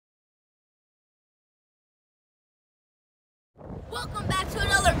Welcome back to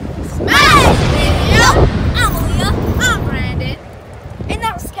another Smash video. I'm Aaliyah. I'm Brandon. And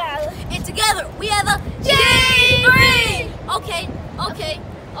I'm Skylar. And together we have a G3. Okay.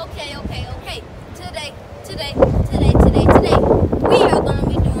 Today, we are going to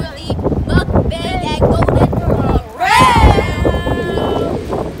be doing the mukbang at Golden Corral.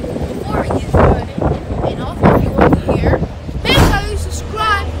 Before we get started, and also if you're new here, make sure you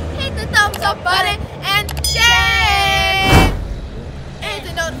subscribe, hit the thumbs up button, and share. And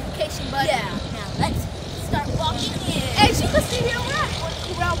the notification button. Yeah. Now let's start walking in. As you can see here, we're at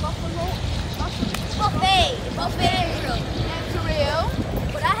Golden Corral Buffet grill.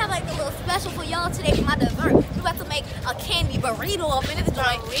 But I have like a little special for y'all today for my dessert. You have to make a candy burrito up in this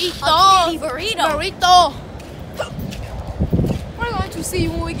joint. A candy burrito. We're going to see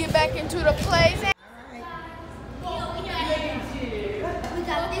when we get back into the place.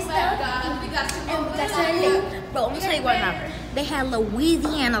 Bro, let me tell you what happened. They had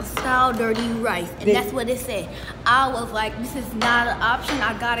Louisiana style dirty rice, and that's what it said. I was like, this is not an option.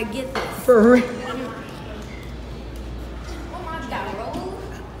 I gotta get this. For real.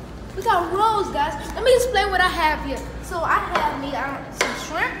 We got rolls, guys. Let me explain what I have here. So I have some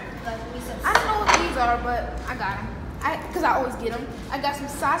shrimp. I don't know what these are, but I got them. Because I always get them. I got some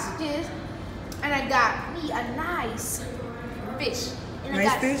sausages, and I got me a nice fish. And I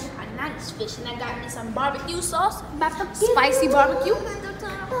got a nice fish, and I got me some barbecue sauce, spicy barbecue,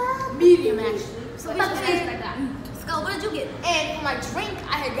 medium actually. So that's what I got. Skull, what did you get? And for my drink,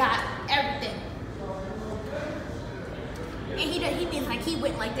 I had got everything. And he means like he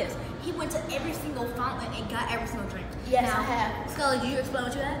went like this. He went to every single fountain and got every single drink. Yes, now, I have. Scully, do you explain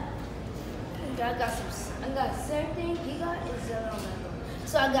what you had? I got the same thing he got is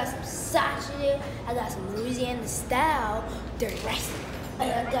so I got some sausages, I got some Louisiana style dirty rice,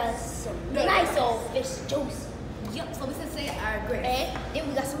 and I got some nice old fish juice. Yep, so we should say our grapes. And then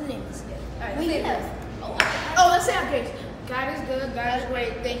we got some lemons. Alright, We let's say have. this. Let's say our grapes. God is good, God is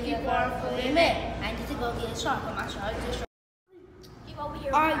great. Thank you for amen. I need to go get a shot for my shot.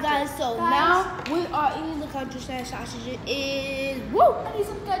 Alright guys, so now we are eating the countryside sausage. I need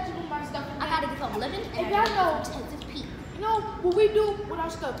some ketchup with my stuff. I gotta get some lemon and y'all know, Texas Pete. you know what we do with our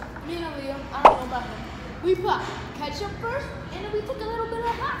stuff? Me and Aaliyah, I don't know about him. We put ketchup first, and then we take a little bit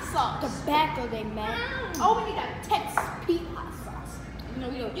of hot sauce. Tobacco, they mad. Oh, we need that Texas Pete hot sauce. No,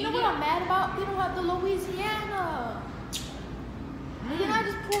 we don't. You know what I'm mad about? We don't have the Louisiana. Then I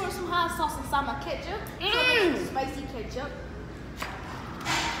just pour some hot sauce inside my ketchup. So it's spicy ketchup.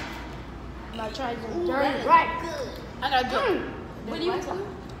 I'm gonna try some dirty right. Good. I gotta do. What do you want?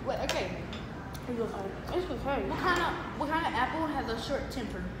 Wait, okay. It's okay. What kind of apple has a short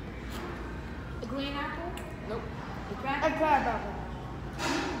temper? A green apple? Nope. A crab apple.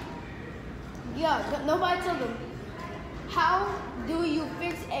 Yeah, nobody told them. How do you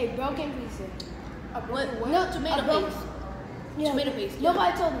fix a broken pizza? A broken what? No, tomato paste. Yeah. Tomato paste.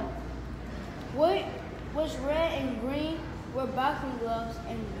 Nobody told them. What was red and green were boxing gloves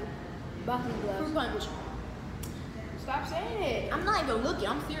and boxing gloves? Fruit punch. Stop saying it. I'm not even looking.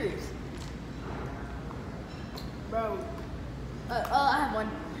 I'm serious. Bro. I have one.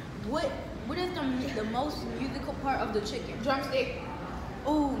 What is the most musical part of the chicken? Drumstick.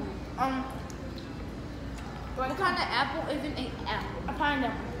 Ooh. What kind of apple isn't an apple? A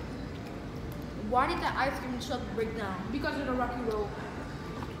pineapple. Why did the ice cream truck break down? Because of the rocky road.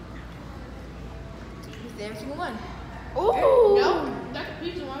 It's every single one. Ooh. No, that's a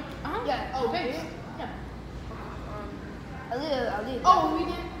pizza one. Yeah. Oh, okay. base. Yeah. A little. Oh, we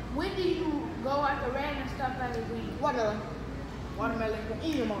did. When did you go out the rain and stuff like the green? Watermelon.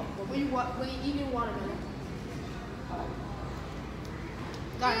 Eat them all. When you eating watermelon.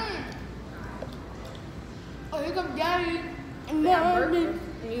 Oh, here comes Daddy. And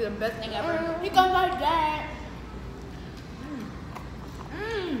he's the best thing ever. Here comes our dad.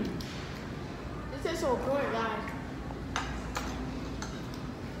 This is so good, guys.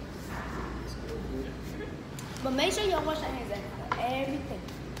 But make sure y'all wash your hands after everything.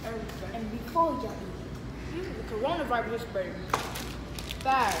 And before y'all eat. The coronavirus is spreading.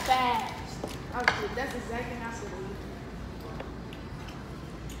 Fast. That's exactly how I said it.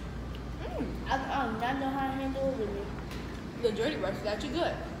 I do not know how to handle it with me. The dirty rice is actually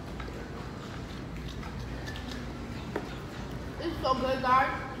good. This is so good,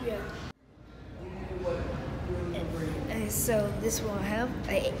 guys. Yeah. And so this will have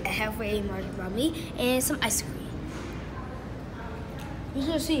a halfway margin by me and some ice cream. You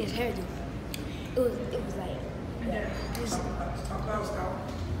should have seen his hairdo. It was like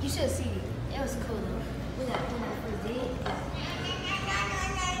you should have seen it. It was cool though. When I first did.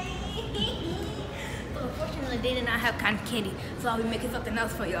 But unfortunately and they did not have cotton candy. So I'll be making something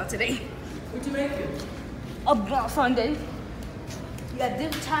else for y'all today. What you making? A block sundae. We got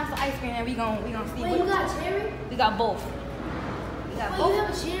different types of ice cream and we gonna see. Wait, you got cherry? We got both. We got Wait, both. you have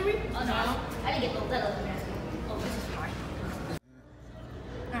a cherry? Oh no, I didn't get those. That other one. Oh, this is mine.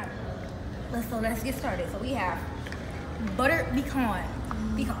 Alright. Let's get started. So we have buttered pecan.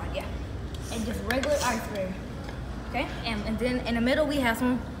 Pecan, yeah. And just regular ice cream. Okay? And then in the middle we have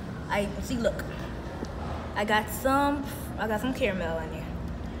some look. I got some caramel in there.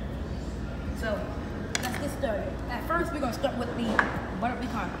 So let's get started. At first we're gonna start with the buttered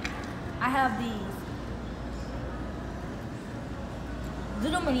pecan. I have these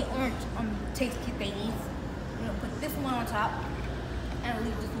little mini orange tasty thingies. We're gonna put this one on top and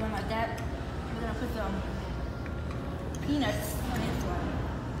leave this one like that. We're gonna put some peanuts on this one.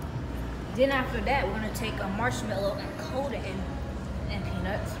 Then after that, we're gonna take a marshmallow and coat it in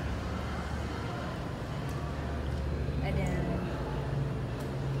peanuts. And then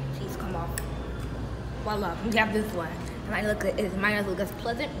cheese come off. Voila, we have this one. It might not look as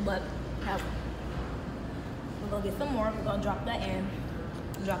pleasant, but have one. We're gonna get some more. We're gonna drop that in,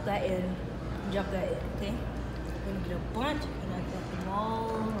 drop that in, drop that in. Okay. We're gonna get a bunch and then drop them all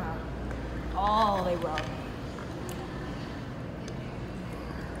around, all the way around.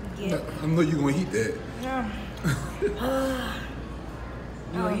 Yeah. I know you're gonna eat that. Yeah. You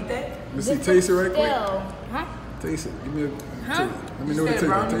gonna eat that? Let me see, taste it right quick. Huh? Taste it. Give me a. Huh? Let me know what it tastes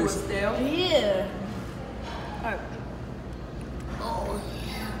like. Brownie was Taste it. stale. Yeah. Alright. Oh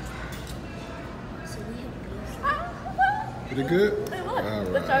yeah. So we have Is it good? Hey, look. All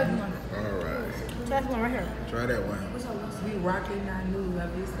right. Let's try this one. All right. Try this one right here. Try that one. We rocking our new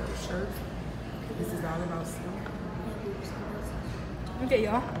lovely shirt. This is all about snow. Okay,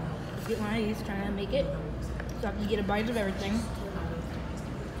 y'all. Let's get one of these. Trying to make it so you get a bite of everything.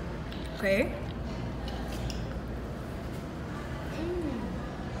 Okay.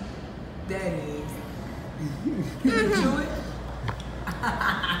 That is. Can you chew it?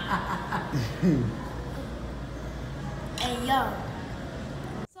 Hey, yo.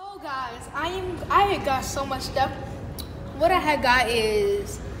 So guys, I had got so much stuff. What I had got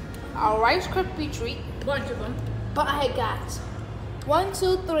is a Rice Krispie treat, bunch of them. But I had got 1,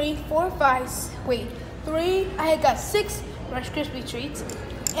 2, 3, 4, 5. Wait, 3. I had got 6 Rice Krispie treats,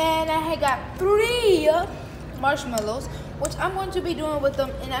 and I had got 3 marshmallows, which I'm going to be doing with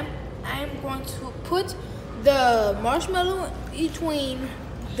them. And I'm going to put the marshmallow between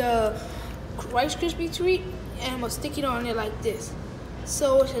the Rice Krispie treat, and I'm gonna stick it on there like this.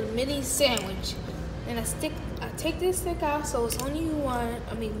 So it's a mini sandwich. And I take this stick out, so it's only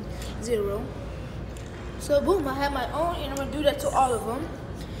 0. So boom, I have my own, and I'm gonna do that to all of them.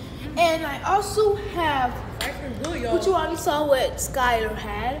 And I also have what you already saw what Skylar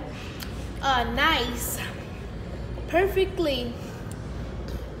had. A nice, perfectly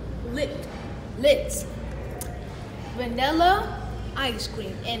lit vanilla ice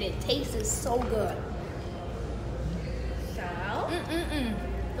cream, and it tastes so good.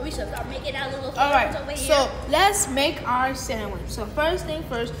 So we should start making our little Alright, over here. so let's make our sandwich. So first thing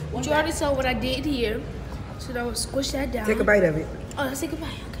first, you already saw what I did here. So I will squish that down. Take a bite of it. Oh, let's take a bite.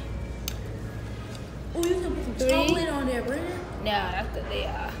 Okay. Oh, you can put some 3. chocolate on there, Brandon. No, that's the they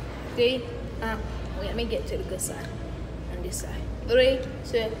are. 3. Wait, let me get to the good side. On this side. 3,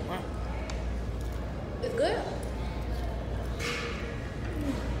 2, 1. It's good.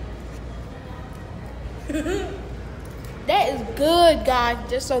 That is good, guys.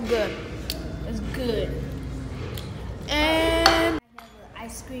 That's so good. It's good. And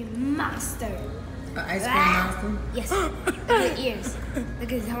Ice cream monster. An ice cream monster? Yes. Look at his ears. Look at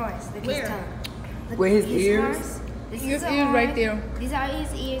his horns. Look at his tongue. Look Where his at ears? horns. This His is a ears right horn. there. These are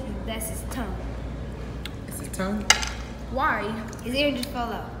his ears, and that's his tongue. It's his tongue. why? His ear just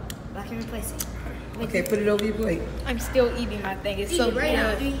fell out. But I can replace it. Okay, put it over your plate. I'm still eating my thing. It's so Eat it right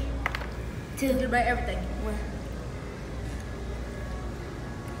now. good. 3, 2, Just about everything.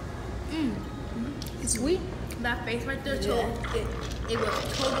 It's sweet. That face right there, so it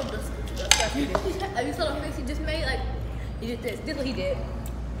was total disgusting. Have you saw the face he just made? Like, he did this. This is what he did.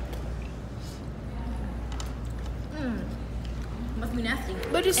 Must be nasty.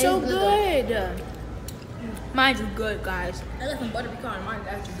 But it's And so good. good. Mine's is good, guys. I got some butter pecan. Mine's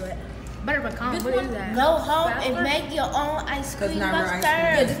actually good. Butter pecan, This what one? is that? Go home and Rapper? make your own ice That's cream not real ice cream.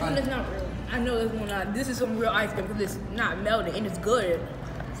 Yeah, mustard. this one is not real. I know this one not. This is some real ice cream because it's not melted and it's good.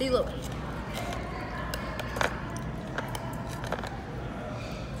 See, look.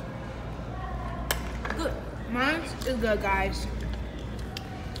 Good. Mine's is good, guys.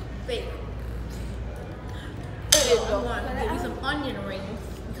 Fake. I'm going to give you some onion rings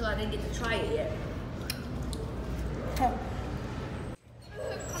because I didn't get to try it yet.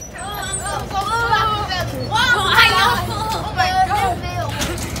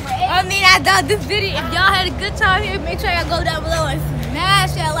 I mean, I thought this video. If y'all had a good time here, make sure y'all go down below and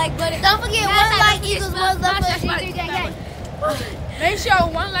smash that like button. Don't forget, one like equals one love for the G3 gang gang. Make sure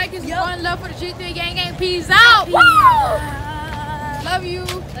one like is one love for the G3 gang gang. Peace out. Woo! Love you.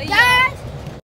 Guys.